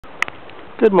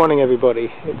Good morning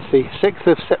everybody, it's the 6th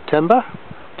of September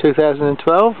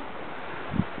 2012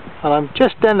 and I'm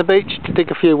just down the beach to dig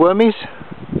a few wormies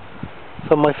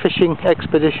for my fishing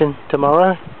expedition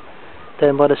tomorrow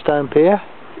down by the stone pier.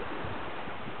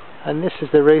 And this is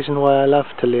the reason why I love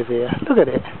to live here. Look at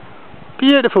it,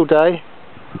 beautiful day,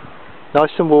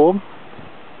 nice and warm.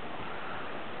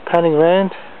 Panning round,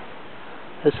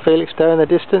 there's Felix down in the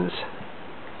distance,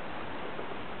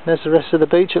 there's the rest of the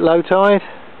beach at low tide.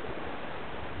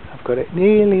 I've got it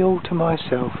nearly all to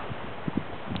myself.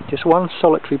 Just one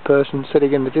solitary person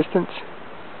sitting in the distance.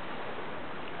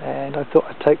 And I thought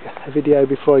I'd take a video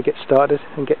before I get started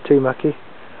and get too mucky.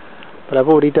 But I've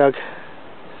already dug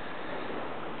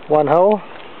one hole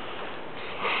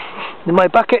in my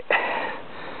bucket.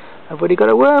 I've already got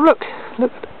a worm, look,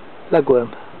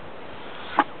 lugworm.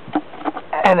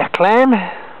 And a clam.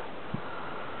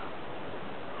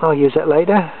 I'll use that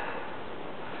later.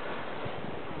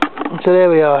 So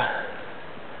there we are,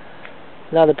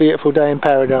 another beautiful day in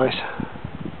paradise.